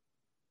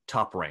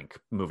top rank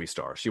movie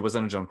star. She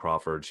wasn't a Joan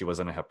Crawford. She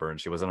wasn't a Hepburn.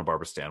 She wasn't a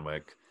Barbara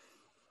Stanwyck.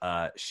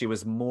 She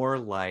was more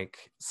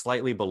like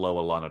slightly below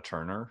Alana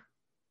Turner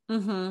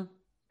Mm-hmm.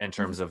 in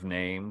terms of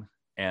name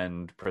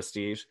and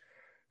prestige.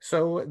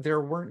 So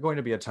there weren't going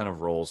to be a ton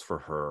of roles for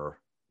her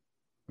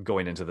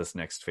going into this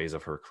next phase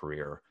of her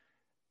career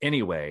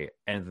anyway.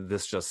 And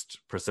this just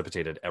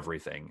precipitated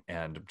everything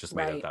and just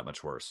made it Right. that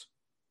much worse.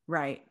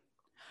 Right.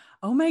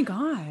 Oh my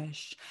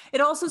gosh. It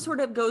also sort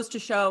of goes to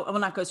show, well,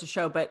 not goes to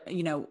show, but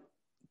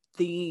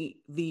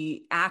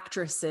the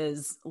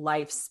actress's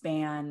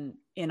lifespan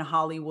in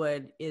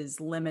Hollywood is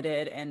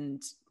limited,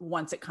 and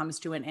once it comes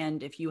to an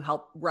end, if you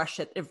help rush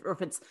it, if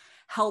it's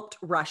helped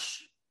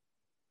rush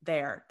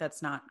there,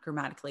 that's not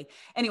grammatically.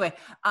 Anyway,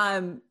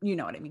 you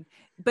know what I mean.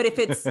 But if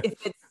it's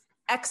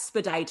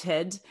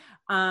expedited,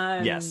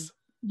 Yes.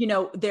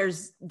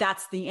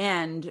 that's the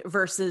end,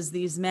 versus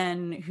these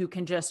men who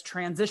can just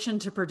transition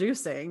to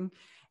producing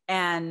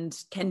and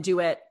can do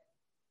it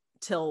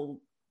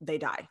till they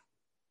die.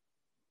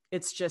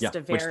 It's just Yeah,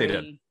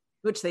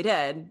 which they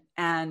did.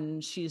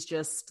 And she's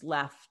just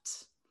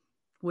left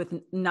with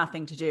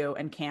nothing to do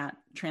and can't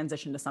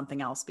transition to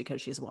something else because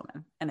she's a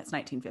woman and it's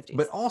 1950s.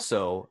 But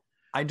also,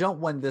 I don't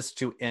want this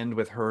to end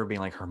with her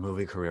being like her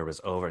movie career was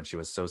over and she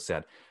was so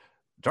sad.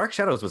 Dark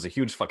Shadows was a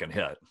huge fucking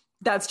hit.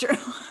 That's true.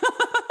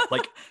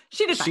 Like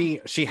she did fine.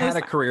 She had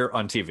a career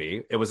on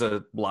TV. It was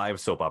a live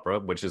soap opera,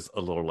 which is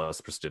a little less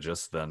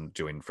prestigious than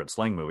doing Fritz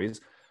Lang movies.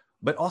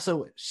 But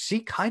also, she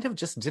kind of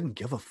just didn't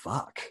give a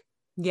fuck.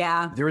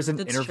 Yeah. There was an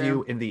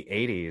interview in the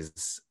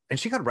 80s, and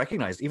she got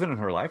recognized, even in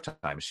her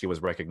lifetime. She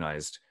was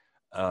recognized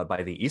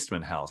by the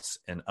Eastman House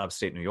in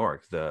upstate New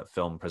York, the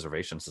Film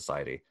Preservation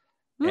Society.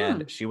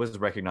 And she was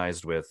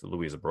recognized with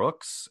Louisa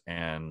Brooks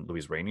and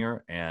Louise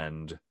Rainier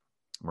and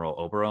Merle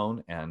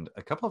Oberon and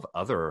a couple of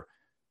other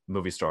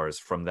movie stars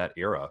from that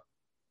era.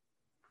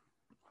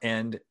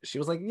 And she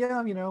was like,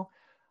 yeah,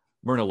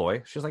 Myrna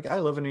Loy. She was like, I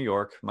live in New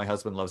York. My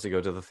husband loves to go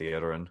to the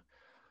theater, and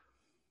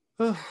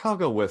I'll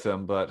go with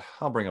him, but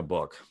I'll bring a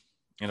book.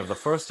 And if the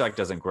first act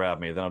doesn't grab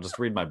me, then I'll just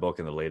read my book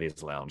in the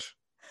ladies' lounge.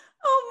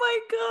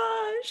 Oh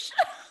my gosh.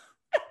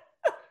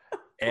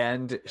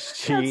 And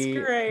she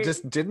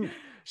just didn't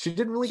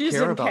really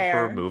care about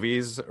her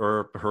movies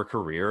or her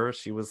career.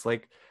 She was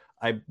like,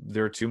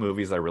 there are two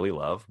movies I really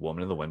love,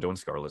 Woman in the Window and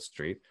Scarlet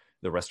Street.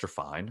 The rest are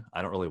fine.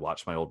 I don't really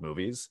watch my old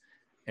movies,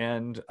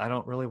 and I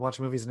don't really watch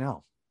movies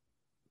now.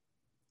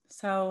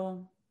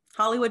 So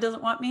Hollywood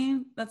doesn't want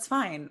me. That's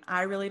fine.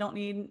 I really don't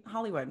need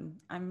Hollywood.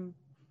 I'm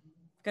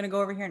going to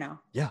go over here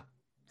now. Yeah.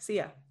 See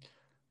ya.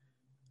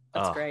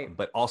 That's great.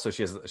 But also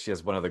she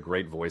has one of the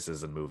great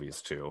voices in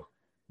movies too.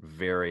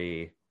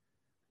 Very,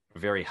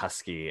 very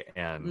husky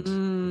and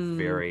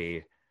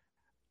very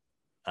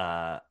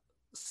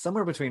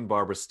somewhere between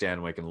Barbara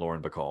Stanwyck and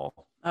Lauren Bacall.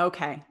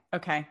 Okay.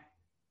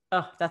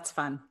 Oh, that's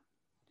fun.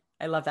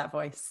 I love that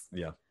voice.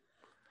 Yeah.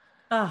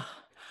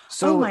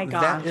 So my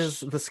gosh. That is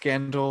the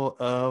scandal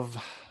of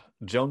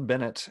Joan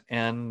Bennett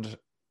and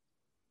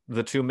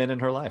the two men in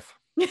her life.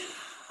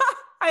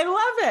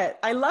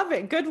 I love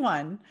it. Good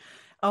one.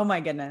 Oh my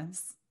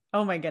goodness.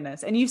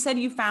 And you said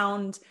you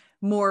found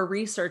more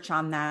research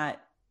on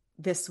that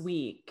this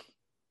week.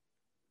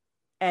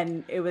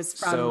 And it was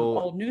from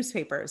old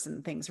newspapers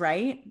and things,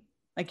 right?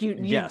 Like you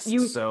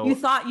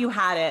thought you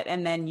had it,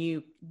 and then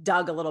you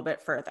dug a little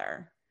bit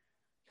further.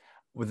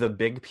 With the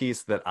big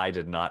piece that I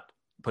did not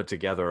put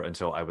together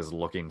until I was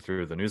looking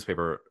through the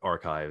newspaper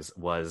archives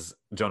was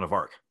Joan of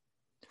Arc.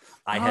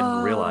 I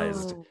hadn't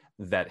realized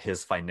that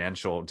his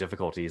financial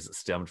difficulties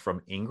stemmed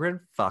from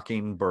Ingrid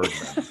fucking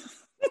Bergman.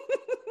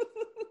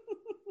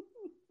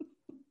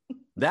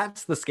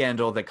 That's the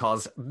scandal that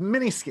caused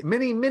many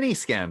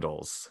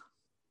scandals.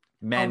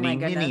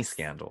 Many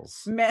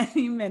scandals.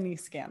 Many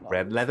scandals.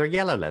 Red leather,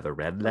 yellow leather,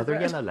 red leather,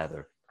 yellow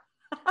leather.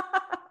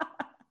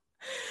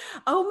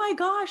 Oh my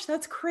gosh,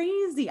 that's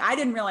crazy. I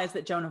didn't realize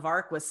that Joan of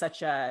Arc was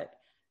such a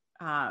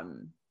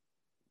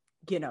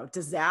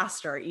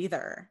disaster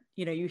either.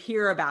 You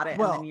hear about it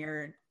and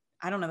then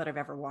I don't know that I've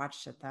ever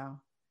watched it though.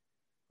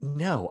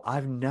 No,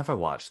 I've never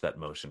watched that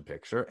motion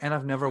picture, and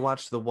I've never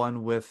watched the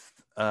one with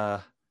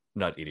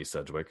not Edie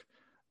Sedgwick.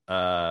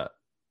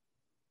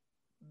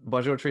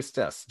 Bonjour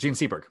Tristesse, Gene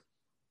Seberg.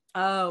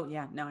 Oh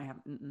yeah, no, I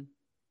haven't. Mm-mm.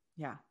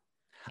 Yeah,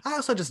 I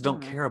also just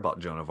don't Mhm. care about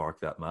Joan of Arc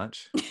that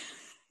much.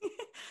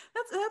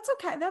 that's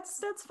okay. That's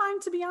fine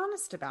to be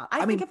honest about. I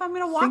think mean, if I'm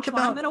going to think watch one,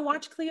 I'm about- going to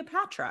watch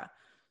Cleopatra.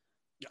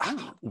 I don't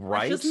know.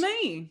 Right? That's just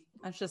me.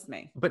 That's just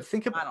me. But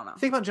think I don't know.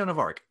 about Joan of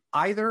Arc.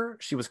 Either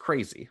she was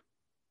crazy,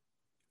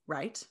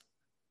 Right?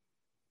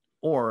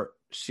 or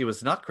she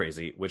was not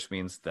crazy, which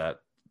means that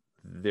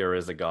there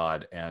is a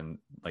god and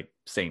like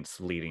saints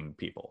leading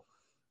people.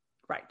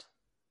 Right.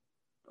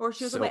 Or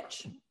she was a So-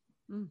 witch.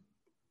 Mm.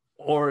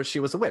 Or she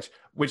was a witch,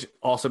 which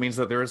also means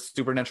that there is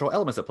supernatural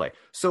elements at play.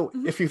 So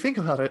Mhm. if you think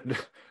about it,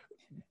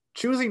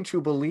 choosing to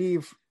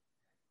believe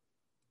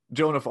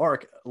Joan of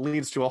Arc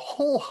leads to a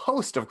whole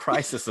host of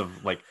crisis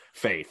of like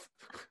faith.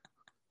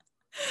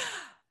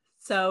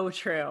 So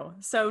true.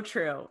 So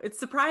true. It's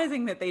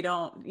surprising that they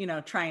don't,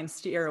 try and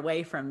steer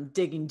away from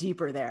digging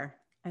deeper there.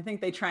 I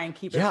think they try and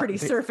keep it pretty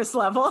surface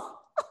level.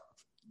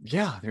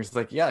 Yeah, there's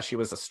like, yeah, she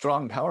was a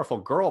strong, powerful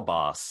girl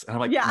boss. And I'm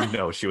like, Yeah.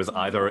 no, she was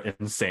either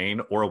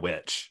insane or a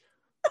witch.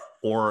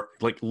 Or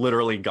like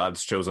literally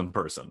God's chosen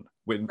person.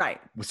 Right.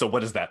 So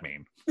what does that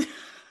mean?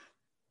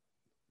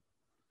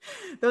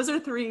 Those are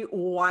three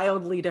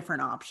wildly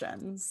different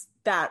options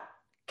that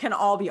can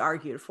all be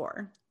argued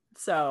for.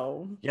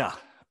 So Yeah.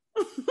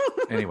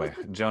 Anyway,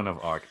 Joan of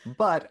Arc.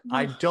 But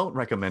I don't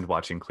recommend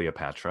watching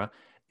Cleopatra.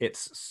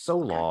 It's so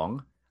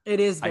long. it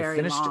is I very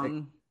finished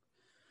long.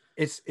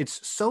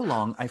 It's so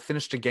long. I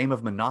finished a game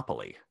of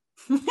Monopoly.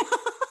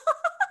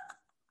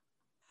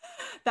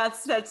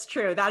 That's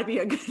true. That's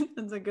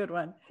a good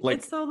one. Like,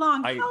 it's so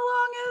long. I- How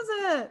long is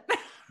it?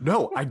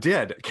 No, I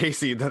did.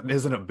 Casey, that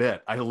isn't a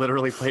bit. I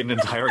literally played an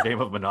entire game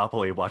of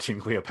Monopoly watching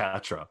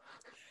Cleopatra.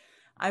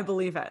 I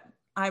believe it.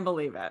 I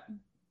believe it.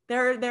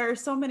 There are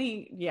so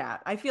many. Yeah,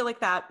 I feel like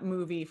that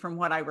movie, from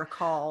what I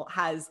recall,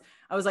 I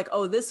was like,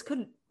 oh, this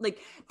could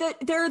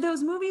there are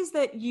those movies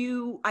that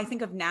I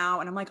think of now,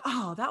 and I'm like,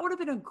 oh, that would have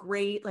been a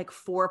great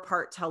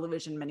 4-part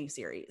television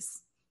miniseries.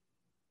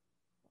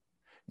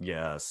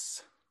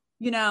 Yes.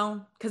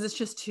 Because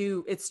it's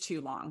too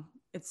long.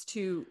 It's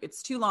too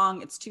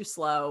long. It's too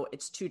slow.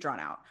 It's too drawn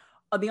out.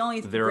 The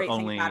only great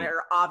thing about it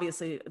are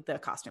obviously the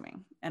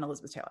costuming and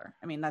Elizabeth Taylor.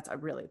 I mean, that's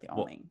really the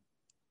only.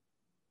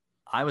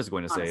 I was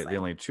going to say Honestly. the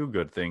only two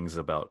good things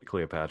about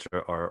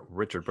Cleopatra are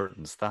Richard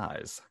Burton's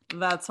thighs.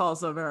 That's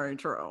also very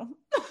true.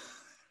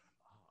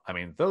 I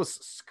mean, those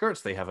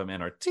skirts they have him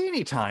in are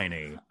teeny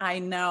tiny. I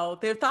know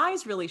their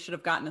thighs really should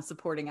have gotten a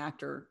supporting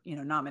actor,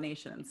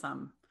 nomination in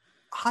some.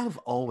 I've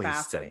always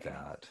capacity. said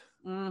that.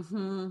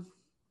 Mm-hmm.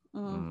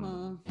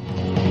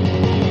 Mm-hmm.